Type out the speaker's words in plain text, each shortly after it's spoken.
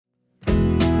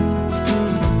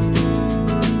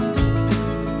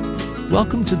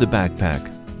Welcome to The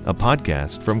Backpack, a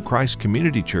podcast from Christ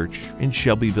Community Church in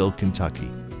Shelbyville,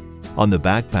 Kentucky. On The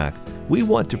Backpack, we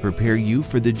want to prepare you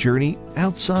for the journey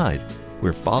outside,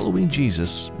 where following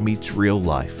Jesus meets real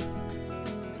life.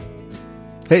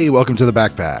 Hey, welcome to The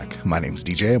Backpack. My name's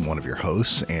DJ, I'm one of your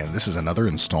hosts, and this is another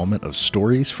installment of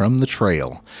Stories from the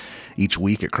Trail. Each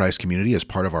week at Christ Community, as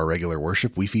part of our regular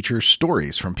worship, we feature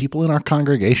stories from people in our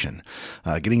congregation,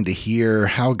 getting to hear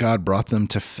how God brought them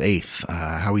to faith,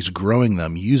 how He's growing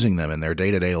them, using them in their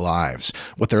day-to-day lives,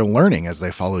 what they're learning as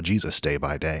they follow Jesus day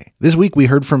by day. This week, we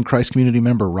heard from Christ Community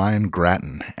member Ryan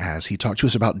Grattan as he talked to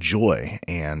us about joy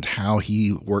and how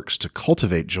he works to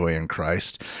cultivate joy in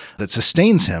Christ that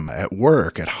sustains him at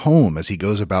work, at home, as he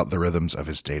goes about the rhythms of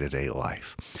his day-to-day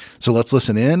life. So let's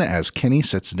listen in as Kenny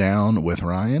sits down with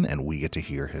Ryan and we get to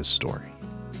hear his story.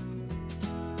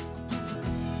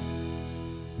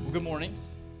 Well, good morning.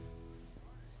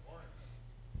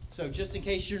 So just in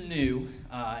case you're new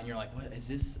and you're like, what is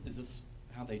this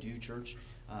how they do church?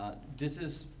 This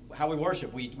is how we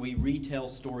worship. We retell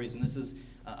stories, and this is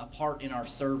a part in our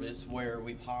service where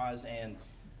we pause, and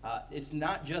it's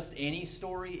not just any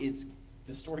story, it's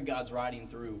the story God's writing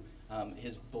through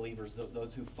His believers,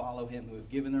 those who follow Him, who have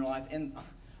given their life, and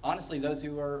honestly, those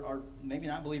who are maybe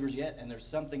not believers yet, and there's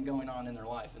something going on in their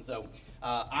life. And so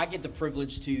I get the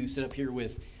privilege to sit up here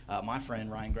with my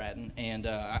friend Ryan Grattan, and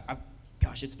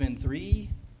it's been three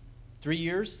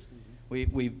years.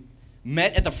 We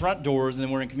met at the front doors, and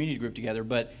then we're in community group together.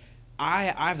 But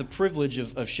I have the privilege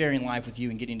of sharing life with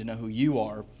you and getting to know who you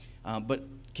are. But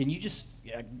can you just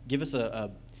give us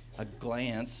a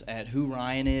glance at who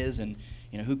Ryan is, and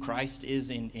who Christ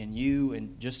is in you,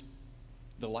 and just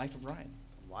the life of Ryan?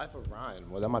 Life of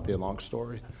Ryan. Well, that might be a long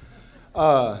story.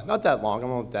 Not that long. I'm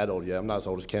not that old yet. I'm not as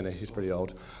old as Kenny. He's pretty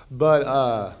old. But,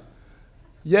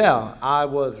 I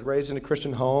was raised in a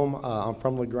Christian home. I'm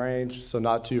from LaGrange, so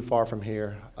not too far from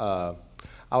here. I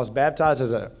was baptized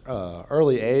at an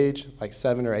early age, like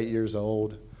 7 or 8 years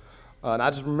old. And I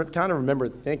just kind of remember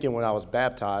thinking when I was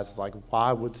baptized, like,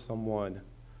 why would someone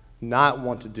not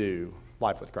want to do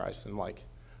life with Christ and, like,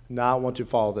 not want to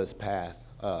follow this path?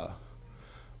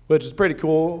 Which is pretty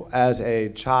cool as a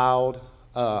child.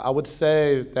 I would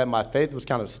say that my faith was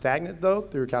kind of stagnant, though,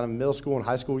 through kind of middle school and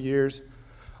high school years.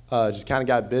 Just kind of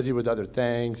got busy with other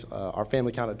things. Our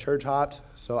family kind of church hopped,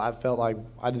 so I felt like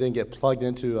I didn't get plugged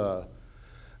into a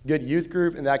good youth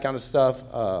group and that kind of stuff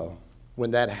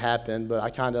when that happened. But I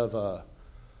kind of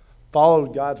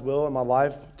followed God's will in my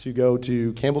life to go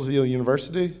to Campbellsville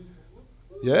University.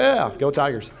 Yeah, go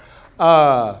Tigers.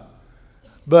 But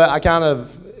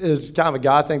it's kind of a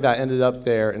God thing that I ended up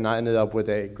there, and I ended up with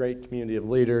a great community of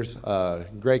leaders,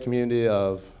 great community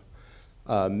of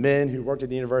men who worked at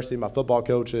the university, my football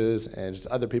coaches, and just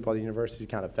other people at the university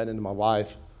kind of fed into my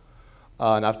life.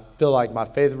 And I feel like my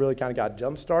faith really kind of got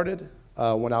jump-started.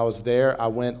 When I was there, I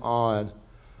went on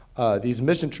these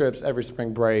mission trips every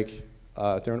spring break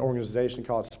through an organization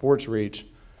called Sports Reach.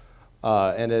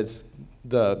 And it's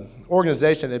the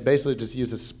organization that basically just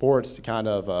uses sports to kind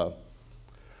of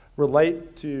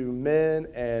relate to men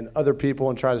and other people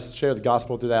and try to share the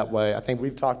gospel through that way. I think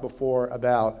we've talked before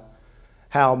about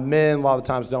how men a lot of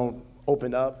times don't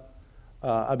open up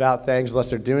about things unless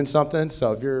they're doing something.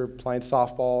 So if you're playing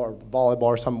softball or volleyball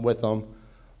or something with them,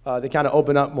 they kind of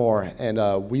open up more.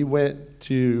 And we went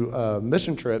to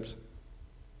mission trips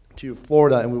to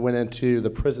Florida, and we went into the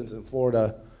prisons in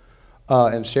Florida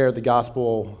and shared the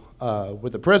gospel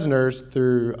with the prisoners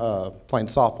through playing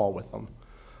softball with them.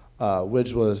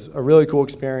 Which was a really cool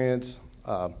experience.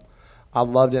 I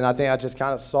loved it, and I think I just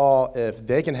kind of saw if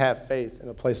they can have faith in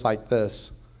a place like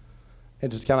this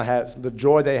and just kind of have the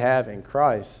joy they have in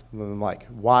Christ, then like,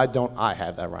 why don't I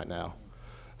have that right now?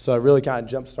 So it really kind of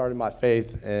jump-started my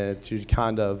faith and to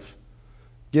kind of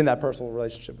get in that personal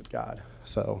relationship with God.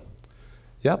 So,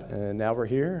 yep, and now we're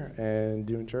here and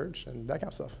doing church and that kind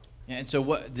of stuff. And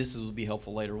so this will be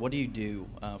helpful later. What do you do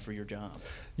for your job?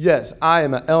 Yes, I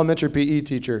am an elementary PE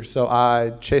teacher, so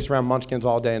I chase around munchkins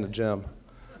all day in the gym.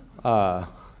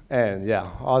 And yeah,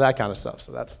 all that kind of stuff,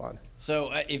 so that's fun.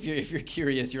 So if you're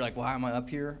curious, you're like, why am I up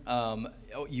here?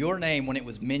 Your name, when it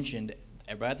was mentioned,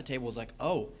 everybody at the table was like,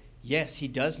 oh, yes, he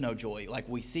does know joy. Like,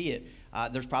 we see it.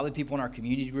 There's probably people in our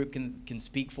community group can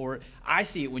speak for it. I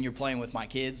see it when you're playing with my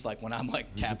kids, like when I'm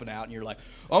like tapping out and you're like,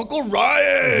 Uncle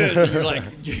Ryan! And you're like,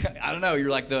 I don't know, you're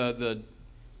like the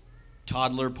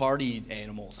toddler party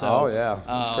animal. So, oh yeah,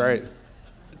 that's great.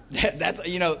 That's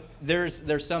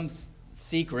there's some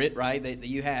secret, right, that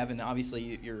you have, and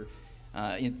obviously you're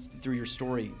through your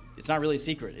story. It's not really a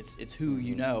secret. It's who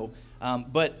you know.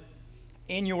 But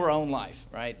in your own life,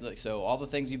 right? Like, so all the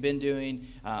things you've been doing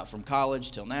from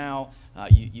college till now,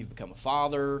 you've become a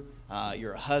father,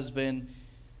 you're a husband.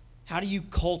 How do you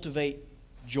cultivate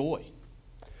joy?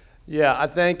 Yeah, I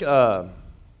think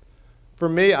for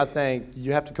me, I think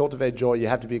you have to cultivate joy. You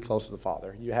have to be close to the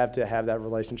Father. You have to have that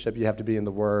relationship. You have to be in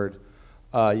the Word.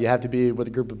 You have to be with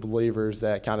a group of believers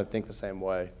that kind of think the same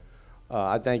way.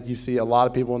 I think you see a lot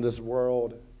of people in this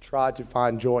world try to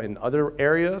find joy in other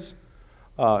areas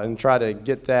and try to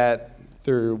get that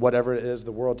through whatever it is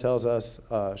the world tells us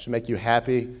should make you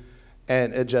happy,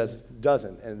 and it just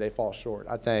doesn't, and they fall short.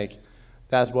 I think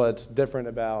that's what's different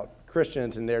about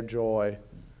Christians and their joy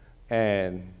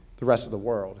and the rest of the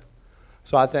world.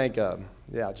 So I think,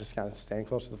 just kind of staying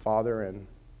close to the Father and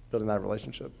building that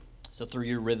relationship. So through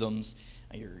your rhythms,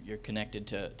 you're connected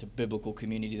to biblical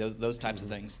community, those types of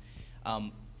things.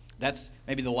 That's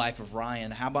maybe the life of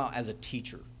Ryan. How about as a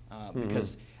teacher?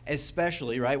 Because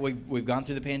especially, right, we've gone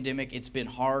through the pandemic. It's been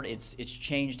hard. It's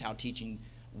changed how teaching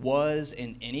was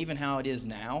and even how it is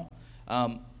now.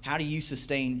 How do you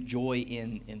sustain joy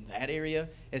in that area?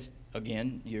 It's,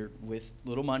 again, you're with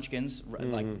little munchkins.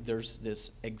 Like there's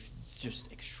this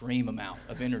just extreme amount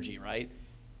of energy, right?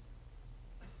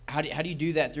 How do you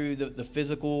do that through the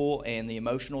physical and the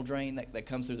emotional drain that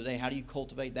comes through the day? How do you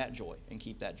cultivate that joy and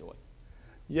keep that joy?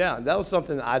 Yeah, that was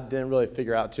something I didn't really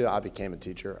figure out till I became a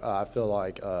teacher. I feel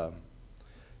like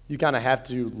you kind of have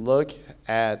to look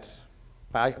at,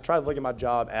 I try to look at my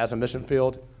job as a mission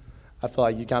field. I feel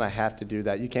like you kind of have to do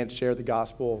that. You can't share the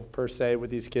gospel per se with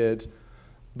these kids,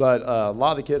 but a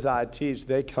lot of the kids I teach,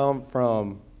 they come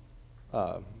from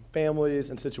families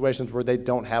and situations where they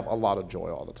don't have a lot of joy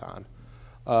all the time.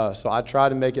 So I try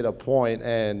to make it a point,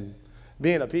 and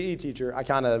being a PE teacher, I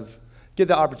kind of get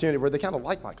the opportunity where they kind of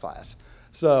like my class.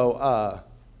 So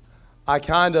I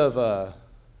kind of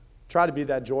try to be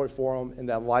that joy for them and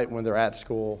that light when they're at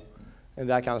school and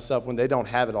that kind of stuff when they don't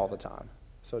have it all the time.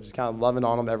 So just kind of loving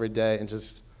on them every day and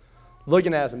just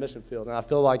looking at it as a mission field. And I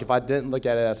feel like if I didn't look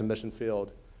at it as a mission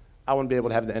field, I wouldn't be able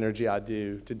to have the energy I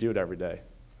do to do it every day.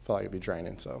 I feel like it'd be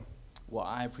draining. So. Well,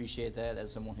 I appreciate that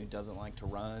as someone who doesn't like to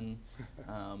run.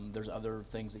 There's other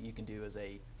things that you can do as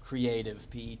a creative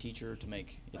PE teacher to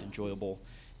make it enjoyable.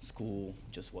 School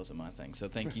just wasn't my thing. So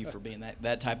thank you for being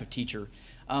that type of teacher.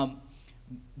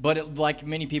 But like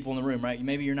many people in the room, right?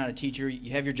 Maybe you're not a teacher,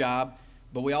 you have your job,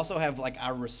 but we also have like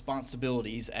our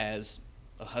responsibilities as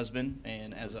a husband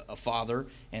and as a father.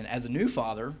 And as a new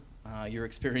father, you're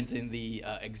experiencing the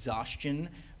exhaustion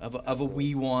of a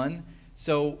wee one.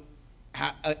 So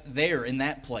how, there in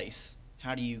that place,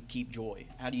 how do you keep joy?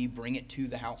 How do you bring it to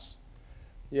the house?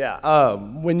 Yeah,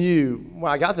 when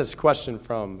I got this question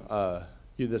from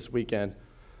you this weekend,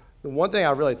 the one thing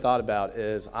I really thought about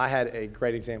is I had a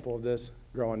great example of this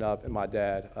growing up in my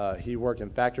dad. He worked in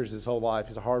factories his whole life.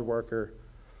 He's a hard worker,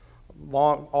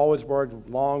 always worked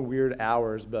long, weird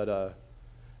hours, but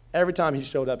every time he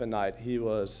showed up at night, he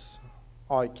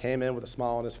came in with a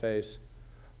smile on his face.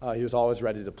 He was always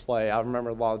ready to play. I remember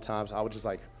a lot of times I would just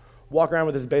like walk around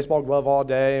with his baseball glove all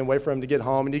day and wait for him to get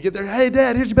home. And you get there, hey,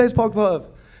 Dad, here's your baseball glove.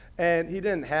 And he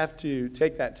didn't have to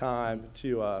take that time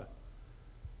to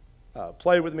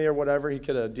play with me or whatever. He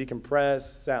could have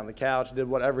decompressed, sat on the couch, did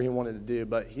whatever he wanted to do.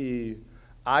 But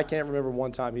I can't remember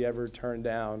one time he ever turned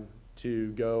down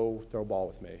to go throw a ball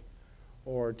with me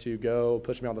or to go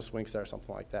push me on the swing set or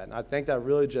something like that. And I think that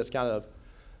really just kind of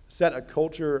set a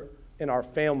culture in our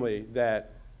family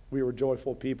that we were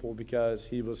joyful people because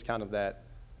he was kind of that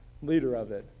leader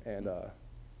of it, and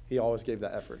he always gave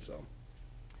that effort. So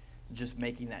just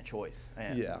making that choice.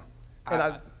 Yeah.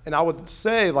 And I would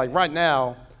say, like right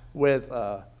now with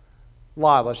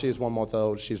Lila, she's 1 month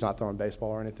old. She's not throwing baseball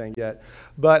or anything yet.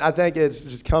 But I think it's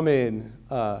just coming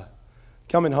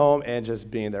home and just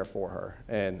being there for her.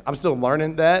 And I'm still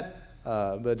learning that,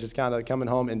 but just kind of coming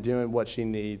home and doing what she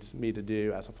needs me to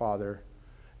do as a father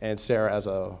and Sarah as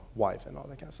a wife and all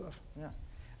that kind of stuff.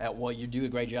 Yeah. Well, you do a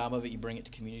great job of it. You bring it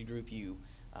to community group. You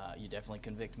definitely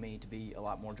convict me to be a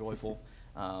lot more joyful.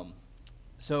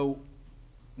 So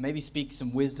maybe speak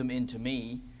some wisdom into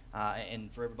me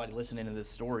and for everybody listening to this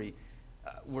story.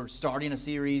 We're starting a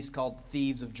series called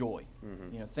Thieves of Joy.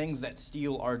 Mm-hmm. Things that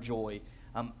steal our joy.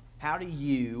 How do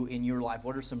you, in your life,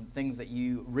 what are some things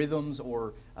rhythms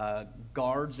or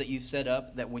guards that you've set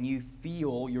up that when you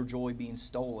feel your joy being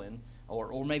stolen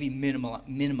or maybe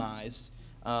minimized,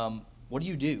 what do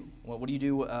you do? What do you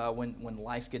do when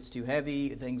life gets too heavy,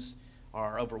 things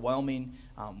are overwhelming?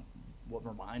 What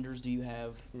reminders do you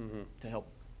have to help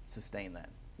sustain that?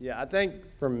 Yeah, I think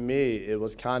for me it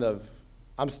was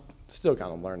I'm still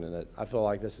kind of learning it. I feel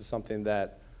like this is something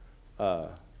that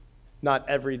not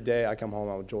every day I come home,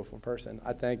 I'm a joyful person.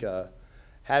 I think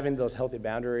having those healthy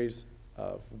boundaries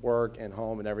of work and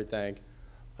home and everything,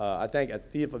 I think a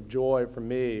thief of joy for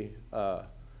me, I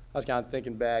was kind of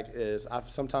thinking back, is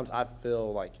sometimes I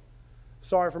feel like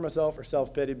sorry for myself or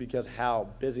self-pity because how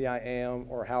busy I am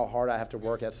or how hard I have to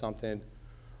work at something.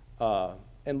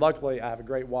 And luckily, I have a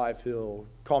great wife who'll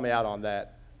call me out on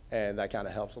that, and that kind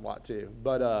of helps a lot too.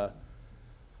 But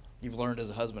You've learned as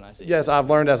a husband, I see. yes, I've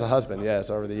learned as a husband, yes,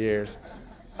 over the years.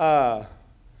 Yeah,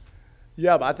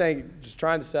 but I think just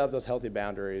trying to set up those healthy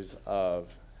boundaries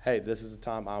of, hey, this is the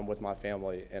time I'm with my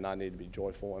family, and I need to be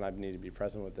joyful, and I need to be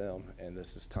present with them, and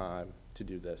this is time to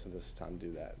do this, and this is time to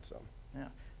do that. So, Yeah,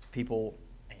 people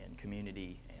and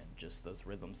community and just those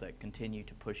rhythms that continue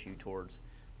to push you towards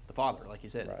the Father. Like you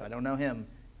said, Right. If I don't know Him,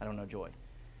 I don't know joy.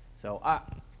 So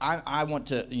I want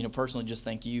to, personally just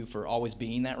thank you for always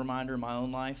being that reminder in my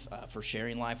own life, for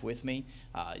sharing life with me.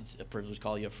 It's a privilege to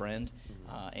call you a friend.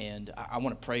 And I want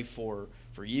to pray for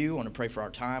you. I want to pray for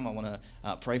our time. I want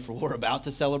to pray for what we're about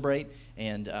to celebrate.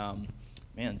 And,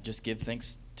 just give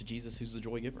thanks to Jesus, who's the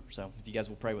joy giver. So if you guys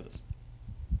will pray with us.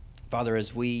 Father,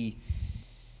 as we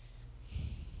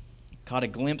caught a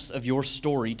glimpse of your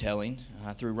storytelling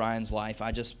through Ryan's life,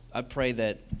 I pray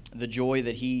that the joy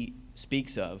that he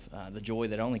speaks of, the joy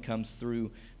that only comes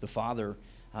through the Father,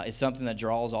 is something that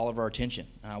draws all of our attention.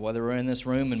 Whether we're in this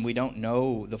room and we don't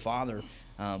know the Father,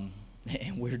 and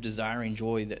we're desiring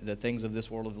joy, the things of this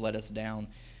world have let us down,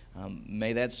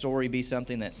 may that story be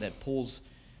something that pulls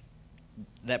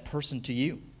that person to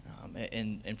you.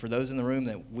 And for those in the room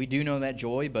that we do know that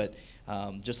joy, but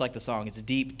just like the song, it's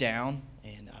deep down,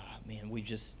 and we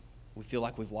feel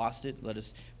like we've lost it. Let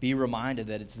us be reminded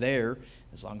that it's there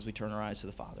as long as we turn our eyes to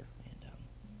the Father.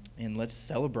 And let's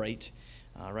celebrate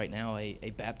right now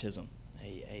a baptism,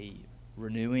 a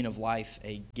renewing of life,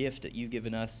 a gift that you've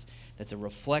given us that's a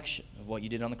reflection of what you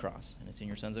did on the cross. And it's in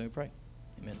your Son's name we pray.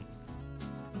 Amen.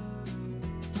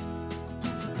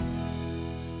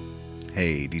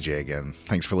 Hey, DJ again.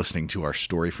 Thanks for listening to our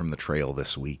story from the trail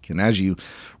this week. And as you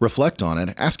reflect on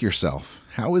it, ask yourself,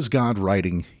 how is God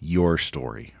writing your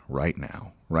story right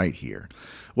now, right here?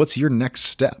 What's your next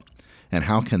step? And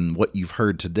how can what you've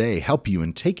heard today help you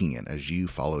in taking it as you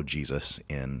follow Jesus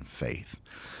in faith?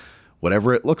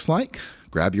 Whatever it looks like,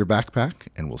 grab your backpack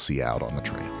and we'll see you out on the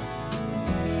trail.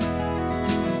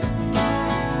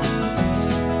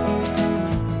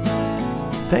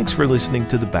 Thanks for listening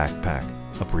to The Backpack,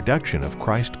 a production of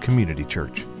Christ Community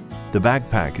Church. The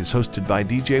Backpack is hosted by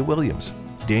DJ Williams,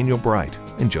 Daniel Bright,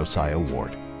 and Josiah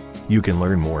Ward. You can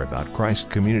learn more about Christ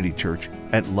Community Church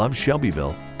at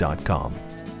loveshelbyville.com.